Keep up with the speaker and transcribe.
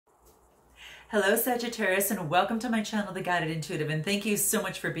Hello Sagittarius, and welcome to my channel, The Guided Intuitive, and thank you so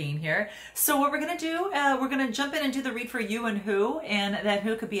much for being here. So what we're going to do, we're going to jump in and do the read for you and who, and that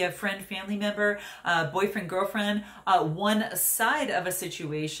who could be a friend, family member, boyfriend, girlfriend, one side of a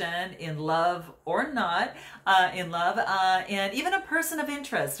situation, in love or not, and even a person of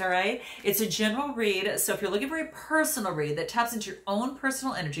interest, all right? It's a general read, so if you're looking for a personal read that taps into your own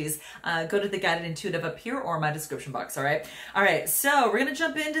personal energies, go to The Guided Intuitive up here or my description box, all right? All right, so we're going to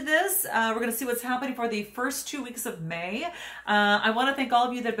jump into this. We're going to see what's happening for the first 2 weeks of May. I want to thank all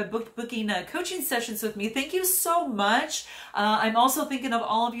of you that have been booking coaching sessions with me. Thank you so much. I'm also thinking of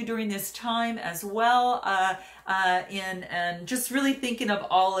all of you during this time as well, and just really thinking of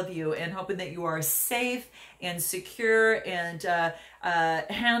all of you and hoping that you are safe and secure and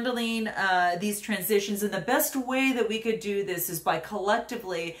handling these transitions. And the best way that we could do this is by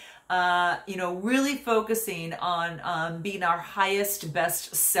collectively really focusing on being our highest,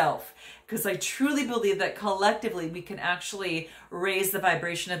 best self. Because I truly believe that collectively we can actually raise the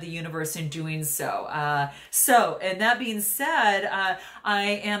vibration of the universe in doing so. And that being said, I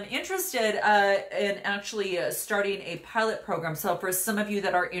am interested in actually starting a pilot program. So for some of you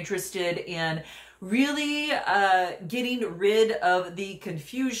that are interested in really getting rid of the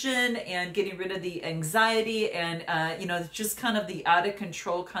confusion and getting rid of the anxiety and just kind of the out of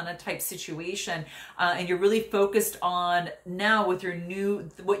control kind of type situation, and you're really focused on now with your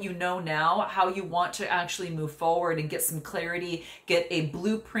what you know now, how you want to actually move forward and get some clarity, get a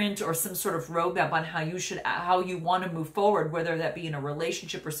blueprint or some sort of roadmap on how you want to move forward, whether that be in a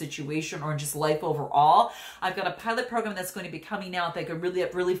relationship or situation or just life overall. I've got a pilot program that's going to be coming out that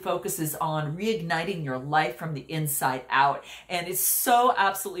really focuses on reigniting your life from the inside out, and it's so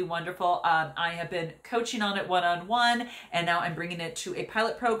absolutely wonderful. I have been coaching on it one-on-one, and now I'm bringing it to a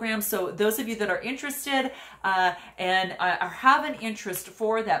pilot program. So those of you that are interested and have an interest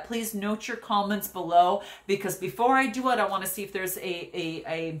for that, please note your comments below, because before I do it, I want to see if there's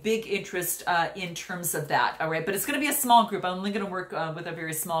a big interest in terms of that. All right, but it's going to be a small group. I'm only going to work with a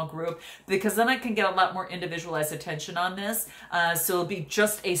very small group, because then I can get a lot more individualized attention on this. So it'll be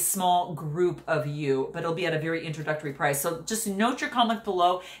just a small group of you, but it'll be at a very introductory price. So just note your comment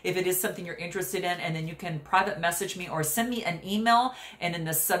below if it is something you're interested in, and then you can private message me or send me an email, and in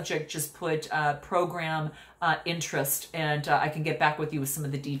the subject just put program interest, and I can get back with you with some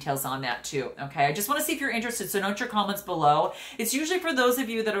of the details on that too. Okay, I just want to see if you're interested, so note your comments below. It's usually for those of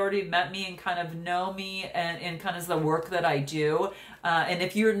you that already met me and kind of know me and kind of the work that I do. And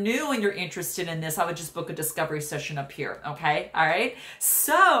if you're new and you're interested in this, I would just book a discovery session up here. Okay, all right.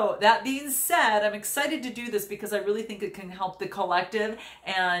 So that being said, I'm excited to do this because I really think it can help the collective,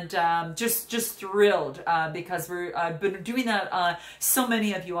 and just thrilled because I've been doing that so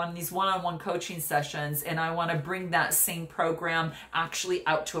many of you on these one-on-one coaching sessions, and I want to bring that same program actually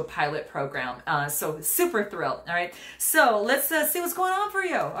out to a pilot program. So super thrilled. All right. So let's see what's going on for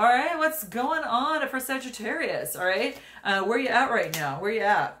you. All right. What's going on for Sagittarius? All right. Where are you at right now? Where are you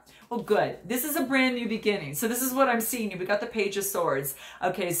at? Well, good. This is a brand new beginning. So this is what I'm seeing. We got the Page of Swords.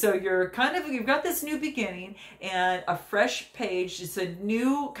 Okay, so you've got this new beginning and a fresh page. It's a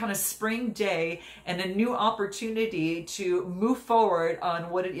new kind of spring day and a new opportunity to move forward on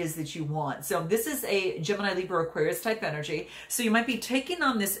what it is that you want. So this is a Gemini, Libra, Aquarius type energy. So you might be taking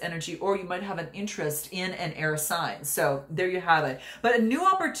on this energy, or you might have an interest in an air sign. So there you have it. But a new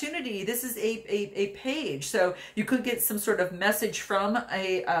opportunity, this is a page. So you could get some sort of message from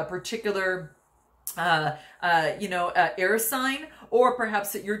a particular air sign, or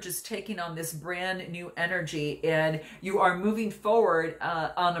perhaps that you're just taking on this brand new energy and you are moving forward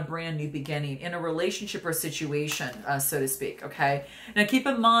on a brand new beginning in a relationship or situation, so to speak. Okay, now keep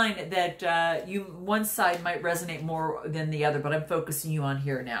in mind that one side might resonate more than the other, but I'm focusing you on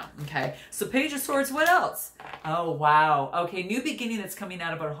here now. Okay, so Page of Swords, what else? Oh wow, okay, new beginning that's coming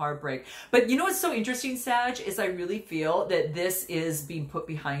out about heartbreak. But you know what's so interesting, Sag, is I really feel that this is being put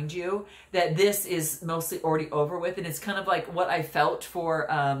behind you, that this is mostly already over with, and it's kind of like what I felt for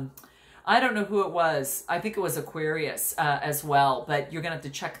I don't know who it was. I think it was Aquarius as well, but you're going to have to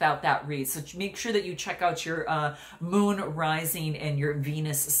check out that read. So make sure that you check out your moon rising and your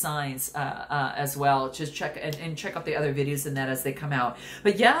Venus signs as well. Just check and check out the other videos in that as they come out.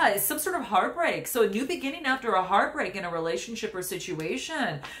 But yeah, it's some sort of heartbreak. So a new beginning after a heartbreak in a relationship or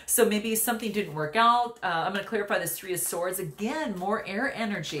situation. So maybe something didn't work out. I'm going to clarify this Three of Swords. Again, more air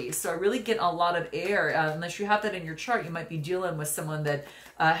energy. So I really get a lot of air. Unless you have that in your chart, you might be dealing with someone that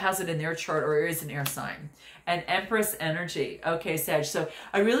has it in their chart or is an air sign. And Empress energy. Okay, Sag. So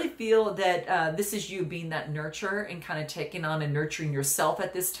I really feel that this is you being that nurturer and kind of taking on and nurturing yourself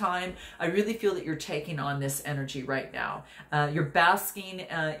at this time. I really feel that you're taking on this energy right now. You're basking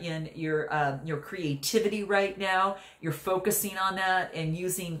in your creativity right now. You're focusing on that and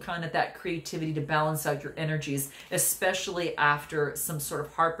using kind of that creativity to balance out your energies, especially after some sort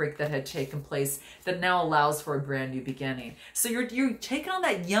of heartbreak that had taken place that now allows for a brand new beginning. So you're taking on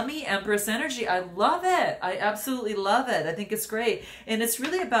that yummy Empress energy. I love it. I absolutely love it. I think it's great. And it's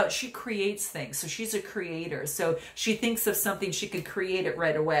really about, she creates things. So she's a creator. So she thinks of something, she could create it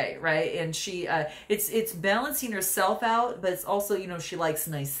right away, right? And she, it's balancing herself out, but it's also, you know, she likes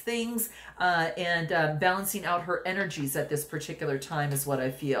nice things and balancing out her energies at this particular time is what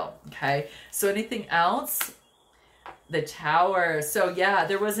I feel. Okay. So anything else? The Tower. So yeah,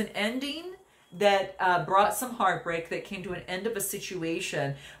 there was an ending that brought some heartbreak, that came to an end of a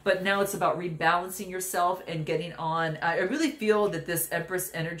situation, but now it's about rebalancing yourself and getting on. I really feel that this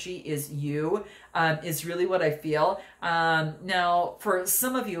Empress energy is you, is really what I feel. Now, for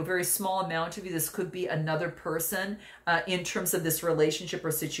some of you, a very small amount of you, this could be another person in terms of this relationship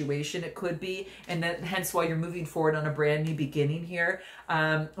or situation. It could be, and that, hence why you're moving forward on a brand new beginning here.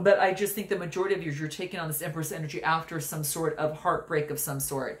 But I just think the majority of you, you're taking on this Empress energy after some sort of heartbreak of some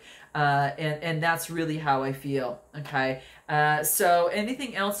sort. And that's really how I feel. Okay. So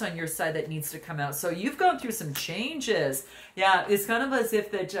anything else on your side that needs to come out? So you've gone through some changes. Yeah. It's kind of as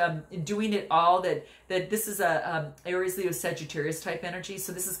if that, doing it all, that this is a, Aries, Leo, Sagittarius type energy.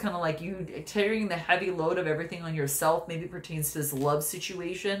 So this is kind of like you carrying the heavy load of everything on yourself. Maybe it pertains to this love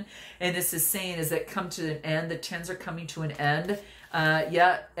situation. And this is saying is that come to an end, the 10s are coming to an end.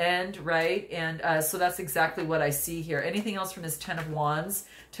 Yeah, end, right? And so that's exactly what I see here. Anything else from this 10 of Wands?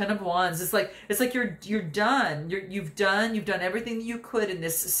 10 of Wands. It's like you're done. You've done everything that you could in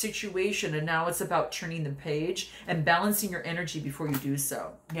this situation, and now it's about turning the page and balancing your energy before you do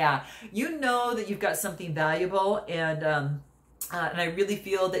so. Yeah, you know that you've got something valuable, and I really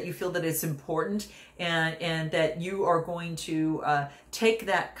feel that you feel that it's important, and that you are going to take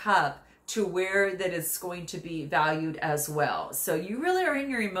that cup to where that it's going to be valued as well. So you really are in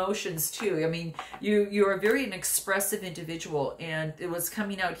your emotions too. I mean, you are very an expressive individual, and what's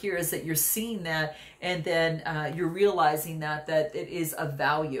coming out here is that you're seeing that, and then you're realizing that it is of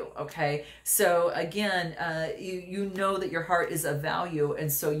value. Okay, so again, you know that your heart is of value, and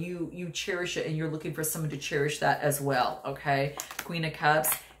so you cherish it, and you're looking for someone to cherish that as well. Okay, Queen of Cups.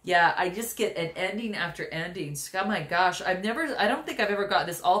 Yeah, I just get an ending after ending. Oh my gosh, I don't think I've ever gotten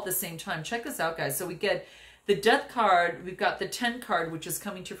this all at the same time. Check this out, guys. So we get the Death card, we've got the 10 card, which is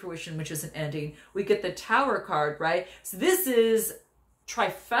coming to fruition, which is an ending. We get the Tower card, right? So this is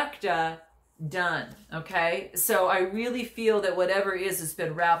trifecta done. Okay, so I really feel that whatever has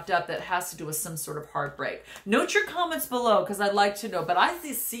been wrapped up that has to do with some sort of heartbreak. Note your comments below, because I'd like to know. But I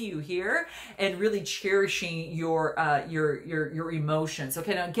see you here and really cherishing your emotions.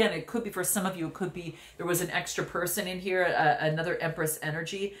 Okay, now again, it could be for some of you, it could be there was an extra person in here, another Empress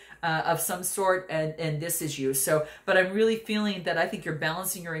energy of some sort, and this is you. So, but I'm really feeling that I think you're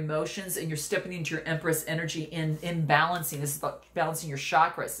balancing your emotions and you're stepping into your Empress energy in balancing. This is about balancing your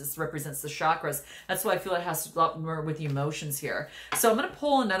chakras. This represents the chakras. That's why I feel it has a lot more with the emotions here. So I'm going to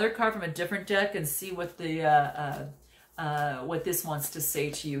pull another card from a different deck and see what the what this wants to say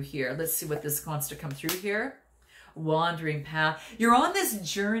to you here. Let's see what this wants to come through here. Wandering path. You're on this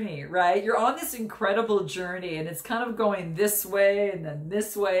journey, right? You're on this incredible journey, and it's kind of going this way and then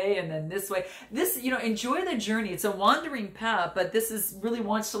this way and then this way. This, you know, enjoy the journey. It's a wandering path, but this is really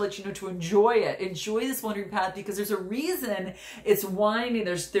wants to let you know to enjoy it. Enjoy this wandering path, because there's a reason it's winding.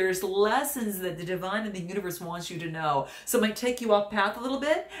 There's lessons that the divine and the universe wants you to know. So it might take you off path a little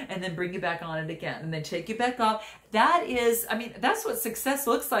bit and then bring you back on it again, and then take you back off. That is, I mean, that's what success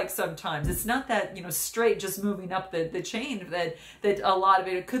looks like sometimes. It's not that, you know, straight just moving up the chain that a lot of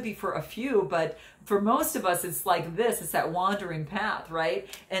it could be for a few, but for most of us, it's like this. It's that wandering path, right?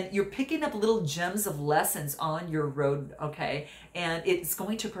 And you're picking up little gems of lessons on your road, okay? And it's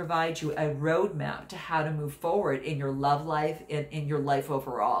going to provide you a roadmap to how to move forward in your love life, in your life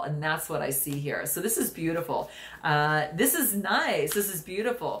overall. And that's what I see here. So this is beautiful. This is nice. This is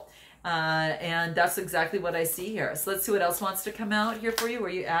beautiful. And that's exactly what I see here. So let's see what else wants to come out here for you.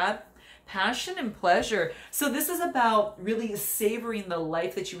 Where you at? Passion and pleasure. So this is about really savoring the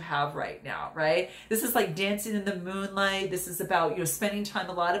life that you have right now, right? This is like dancing in the moonlight. This is about, you know, spending time.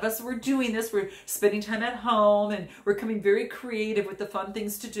 A lot of us, we're doing this. We're spending time at home and we're becoming very creative with the fun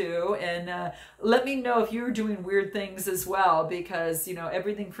things to do. And let me know if you're doing weird things as well, because, you know,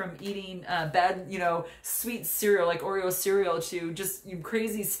 everything from eating bad, you know, sweet cereal like Oreo cereal to just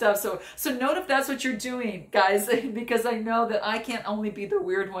crazy stuff. So note if that's what you're doing, guys, because I know that I can't only be the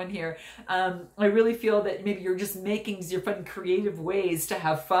weird one here. I really feel that maybe you're just making your fun creative ways to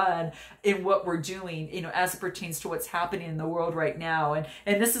have fun in what we're doing, you know, as it pertains to what's happening in the world right now.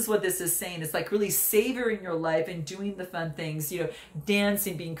 And this is what this is saying. It's like really savoring your life and doing the fun things, you know,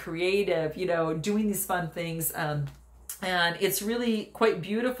 dancing, being creative, you know, doing these fun things. And it's really quite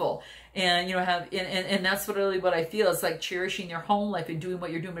beautiful. And, you know, and that's really what I feel. It's like cherishing your home life and doing what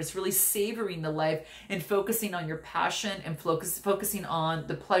you're doing, but it's really savoring the life and focusing on your passion and focusing on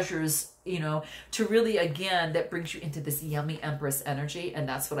the pleasures, you know, to really, again, that brings you into this yummy Empress energy. And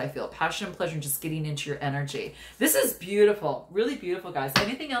that's what I feel. Passion and pleasure and just getting into your energy. This is beautiful. Really beautiful, guys.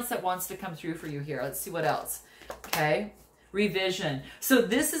 Anything else that wants to come through for you here? Let's see what else. Okay. Revision. So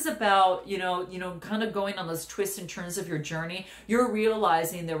this is about, you know, kind of going on those twists and turns of your journey. You're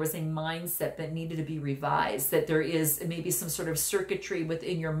realizing there was a mindset that needed to be revised, that there is maybe some sort of circuitry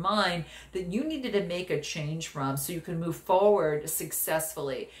within your mind that you needed to make a change from so you can move forward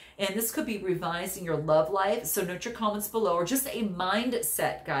successfully. And this could be revising your love life. So note your comments below, or just a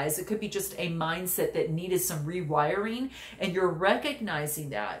mindset, guys. It could be just a mindset that needed some rewiring, and you're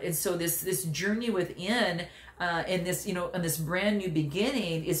recognizing that. And so this journey within and this, you know, and this brand new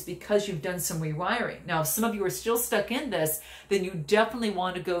beginning is because you've done some rewiring. Now, if some of you are still stuck in this, then you definitely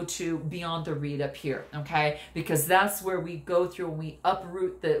want to go to Beyond the Read up here, okay? Because that's where we go through and we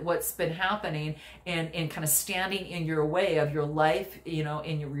uproot what's been happening and kind of standing in your way of your life, you know,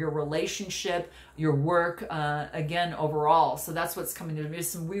 in your relationship, your work, again, overall. So that's what's coming to. There's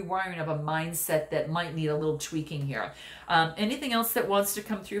some rewiring of a mindset that might need a little tweaking here. Anything else that wants to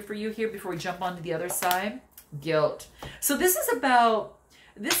come through for you here before we jump on to the other side? Guilt. So this is about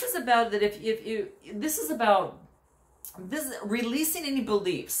that this is about releasing any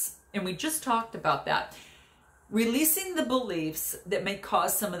beliefs, and we just talked about that. Releasing the beliefs that may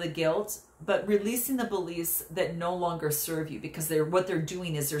cause some of the guilt, but releasing the beliefs that no longer serve you, because what they're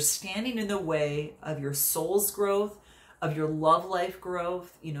doing is they're standing in the way of your soul's growth, of your love life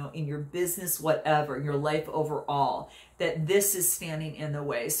growth, you know, in your business, whatever, your life overall, that this is standing in the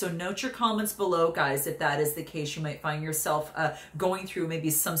way. So note your comments below, guys, if that is the case. You might find yourself going through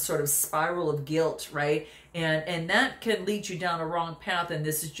maybe some sort of spiral of guilt, right? And that can lead you down a wrong path. And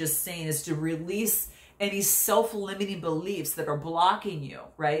this is just saying is to release any self-limiting beliefs that are blocking you,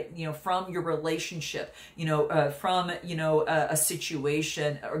 right? You know, from your relationship, you know, from, you know, a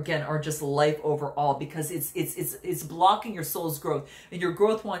situation, again, or just life overall, because it's blocking your soul's growth, and your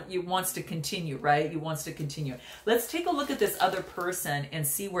growth wants to continue, right? It wants to continue. Let's take a look at this other person and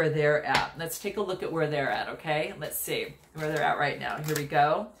see where they're at. Let's take a look at where they're at, okay? Let's see where they're at right now. Here we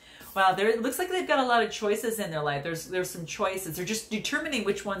go. Wow, it looks like they've got a lot of choices in their life. There's some choices. They're just determining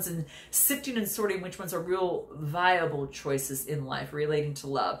which ones and sifting and sorting which ones are real viable choices in life relating to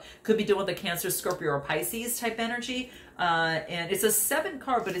love. Could be dealing with a Cancer, Scorpio, or Pisces type energy. And it's a 7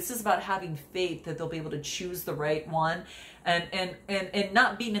 card, but it's just about having faith that they'll be able to choose the right one, and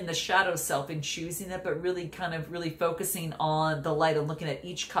not being in the shadow self and choosing it, but really kind of really focusing on the light and looking at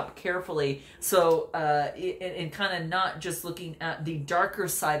each cup carefully. So, and kind of not just looking at the darker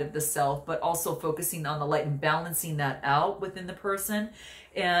side of the self, but also focusing on the light and balancing that out within the person.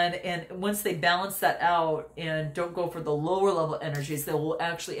 And once they balance that out and don't go for the lower level energies, they will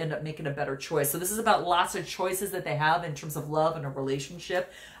actually end up making a better choice. So this is about lots of choices that they have in terms of love and a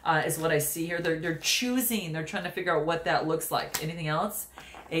relationship, is what I see here. They're choosing, they're trying to figure out what that looks like. Anything else?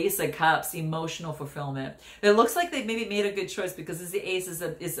 Ace of Cups, emotional fulfillment. It looks like they maybe made a good choice, because this is the Ace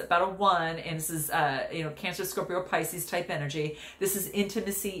is about a 1, and this is you know, Cancer, Scorpio, Pisces type energy. This is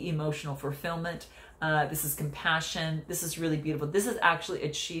intimacy, emotional fulfillment. This is compassion. This is really beautiful. This is actually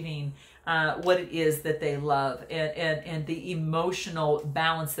achieving what it is that they love, and the emotional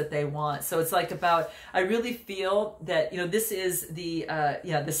balance that they want. So it's like about, I really feel that, you know, this is the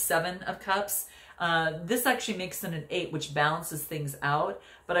the 7 of Cups. This actually makes it an 8, which balances things out.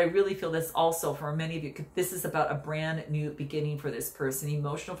 But I really feel this also, for many of you, this is about a brand new beginning for this person.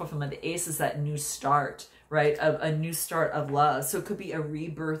 Emotional fulfillment. The Ace is that new start, right? A new start of love. So it could be a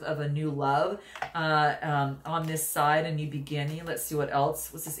rebirth of a new love on this side, a new beginning. Let's see what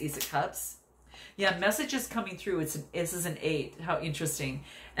else. What's this Ace of Cups? Yeah, messages coming through. This is an 8. How interesting.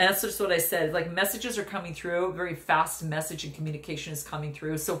 And that's just what I said. Like messages are coming through, very fast message and communication is coming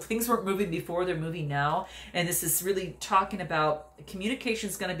through. So if things weren't moving before, they're moving now. And this is really talking about communication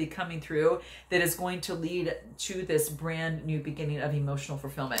is going to be coming through that is going to lead to this brand new beginning of emotional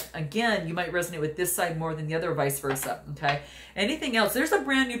fulfillment. Again, you might resonate with this side more than the other, vice versa. Okay. Anything else? There's a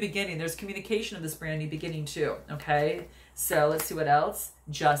brand new beginning. There's communication of this brand new beginning too. Okay. So let's see what else.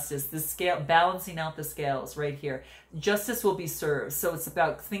 Justice, the scale, balancing out the scales right here. Justice will be served. So it's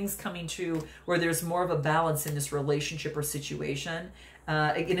about things coming to where there's more of a balance in this relationship or situation.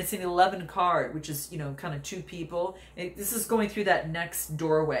 Again, it's an 11 card, which is, you know, kind of two people. This is going through that next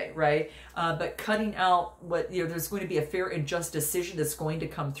doorway, right? But cutting out what, you know, there's going to be a fair and just decision that's going to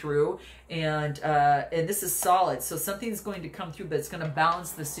come through. And this is solid. So something's going to come through, but it's going to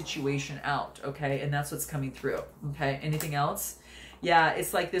balance the situation out, okay? And that's what's coming through, okay? Anything else? Yeah,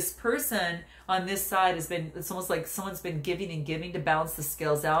 it's like this person on this side has been, it's almost like someone's been giving and giving to balance the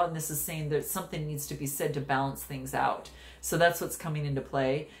scales out. And this is saying that something needs to be said to balance things out. So that's what's coming into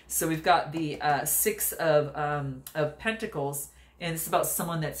play. So we've got the Six of Pentacles, and it's about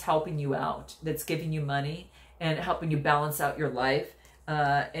someone that's helping you out, that's giving you money and helping you balance out your life.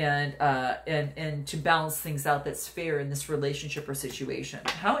 And to balance things out that's fair in this relationship or situation.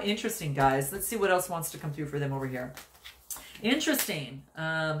 How interesting, guys. Let's see what else wants to come through for them over here. Interesting.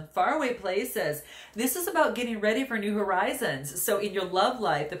 Faraway places. This is about getting ready for new horizons. So in your love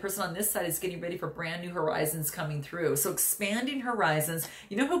life, the person on this side is getting ready for brand new horizons coming through. So expanding horizons.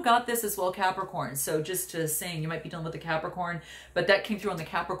 You know who got this as well? Capricorn. So just to saying, you might be dealing with the Capricorn, but that came through on the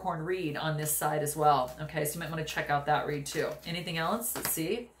Capricorn read on this side as well. Okay, so you might want to check out that read too. Anything else? Let's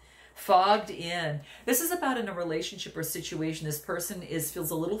see. Fogged in. This is about in a relationship or situation. This person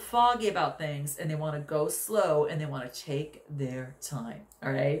feels a little foggy about things and they want to go slow and they want to take their time.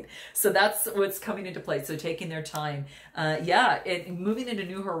 All right. So that's what's coming into play. So taking their time. Yeah. And moving into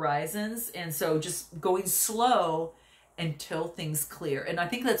new horizons. And so just going slow until things clear. And I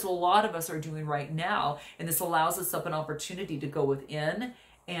think that's what a lot of us are doing right now. And this allows us up an opportunity to go within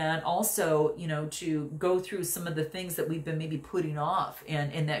and also, you know, to go through some of the things that we've been maybe putting off.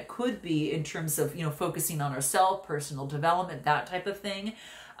 And that could be in terms of, you know, focusing on ourselves, personal development, that type of thing.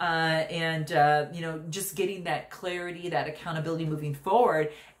 You know, just getting that clarity, that accountability moving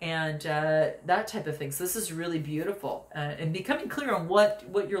forward and that type of thing. So this is really beautiful. And becoming clear on what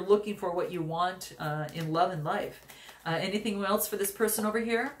you're looking for, what you want in love and life. Anything else for this person over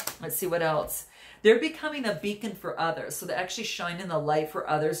here? Let's see what else. They're becoming a beacon for others. So they're actually shining the light for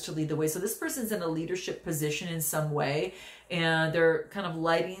others to lead the way. So this person's in a leadership position in some way, and they're kind of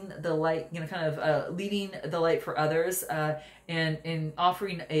lighting the light, you know, kind of leading the light for others and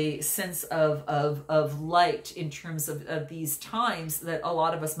offering a sense of light in terms of these times that a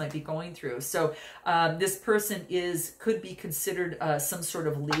lot of us might be going through. So this person could be considered some sort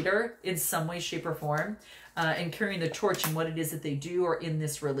of leader in some way, shape, or form, and carrying the torch in what it is that they do or in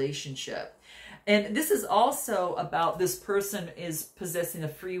this relationship. And this is also about this person is possessing a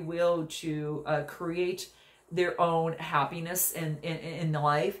free will to create their own happiness in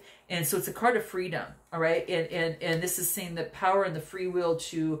life. And so it's a card of freedom, all right? And this is saying the power and the free will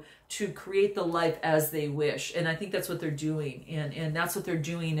to create the life as they wish. And I think that's what they're doing. And that's what they're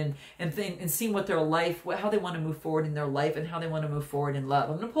doing and seeing what their life, how they want to move forward in their life and how they want to move forward in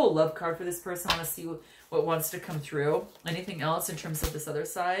love. I'm going to pull a love card for this person. I want to see what wants to come through. Anything else in terms of this other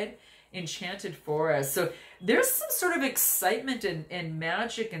side? Enchanted forest. So there's some sort of excitement and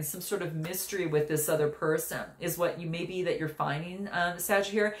magic and some sort of mystery with this other person is what you maybe that you're finding, Sag,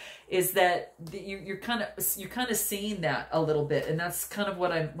 here is that you're kind of seeing that a little bit, and that's kind of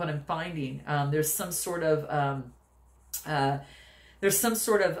what I'm finding. There's some sort of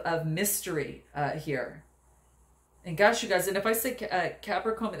mystery here. And gosh, you guys, and if I say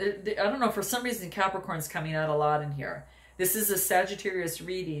Capricorn, I don't know, for some reason Capricorn's coming out a lot in here. This is a Sagittarius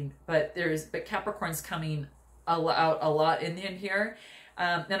reading, but Capricorn's coming out a lot in here.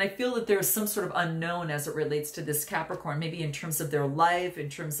 And I feel that there's some sort of unknown as it relates to this Capricorn, maybe in terms of their life, in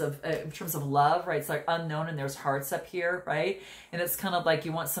terms of love, right? It's like unknown and there's hearts up here, right? And it's kind of like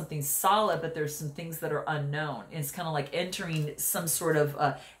you want something solid, but there's some things that are unknown. And it's kind of like entering some sort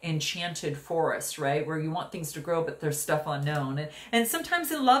of enchanted forest, right? Where you want things to grow, but there's stuff unknown. And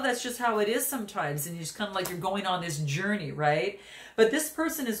sometimes in love, that's just how it is sometimes. And you just kind of like you're going on this journey, right? But this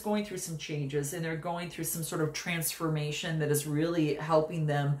person is going through some changes, and they're going through some sort of transformation that is really helping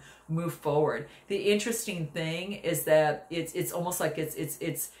them move forward. The interesting thing is that it's almost like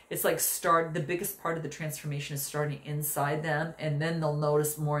it's like the biggest part of the transformation is starting inside them, and then they'll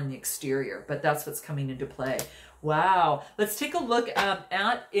notice more in the exterior. But that's what's coming into play. Wow. Let's take a look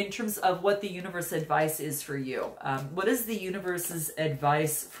in terms of what the universe advice is for you. What is the universe's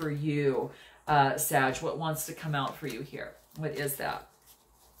advice for you, Sag? What wants to come out for you here? What is that?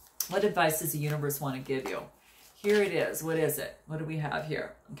 What advice does the universe want to give you? Here it is. What is it? What do we have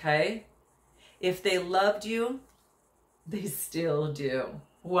here? Okay. If they loved you, they still do.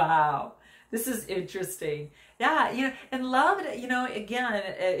 Wow. This is interesting. Yeah, you know, and love, you know, again,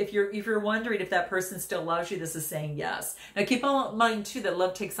 if you're wondering if that person still loves you, this is saying yes. Now keep in mind too that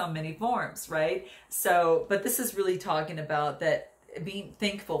love takes on many forms, right? So, but this is really talking about that being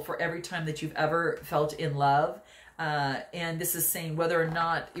thankful for every time that you've ever felt in love. And this is saying whether or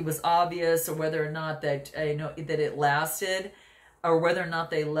not it was obvious, or whether or not that that it lasted, or whether or not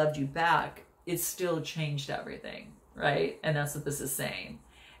they loved you back, it still changed everything, right? And that's what this is saying.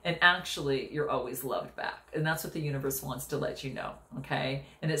 And actually, you're always loved back. And that's what the universe wants to let you know, okay?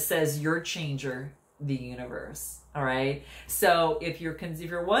 And it says you're changer, the universe, all right? So if you're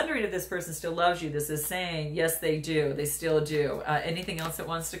wondering if this person still loves you, this is saying, yes, they do. They still do. Anything else that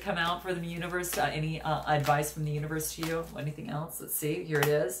wants to come out for the universe? Any advice from the universe to you? Anything else? Let's see. Here it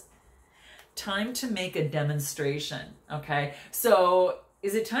is. Time to make a demonstration, okay? So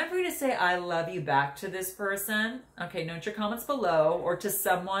is it time for you to say, I love you back to this person? Okay, note your comments below, or to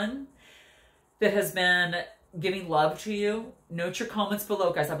someone that has been giving love to you. Note your comments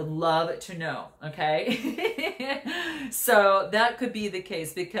below, guys. I would love to know, okay? So that could be the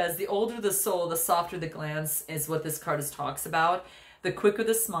case, because the older the soul, the softer the glance is what this card talks about. The quicker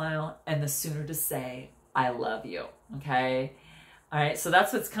the smile, and the sooner to say, I love you, okay? All right, so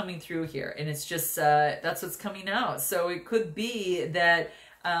that's what's coming through here, and it's just that's what's coming out. So it could be that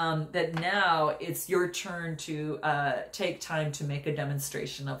that now it's your turn to take time to make a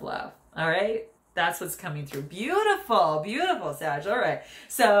demonstration of love. All right, that's what's coming through. Beautiful, beautiful, Sag. All right,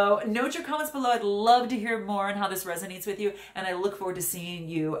 so note your comments below. I'd love to hear more on how this resonates with you, and I look forward to seeing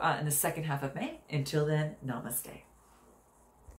you in the second half of May. Until then, namaste.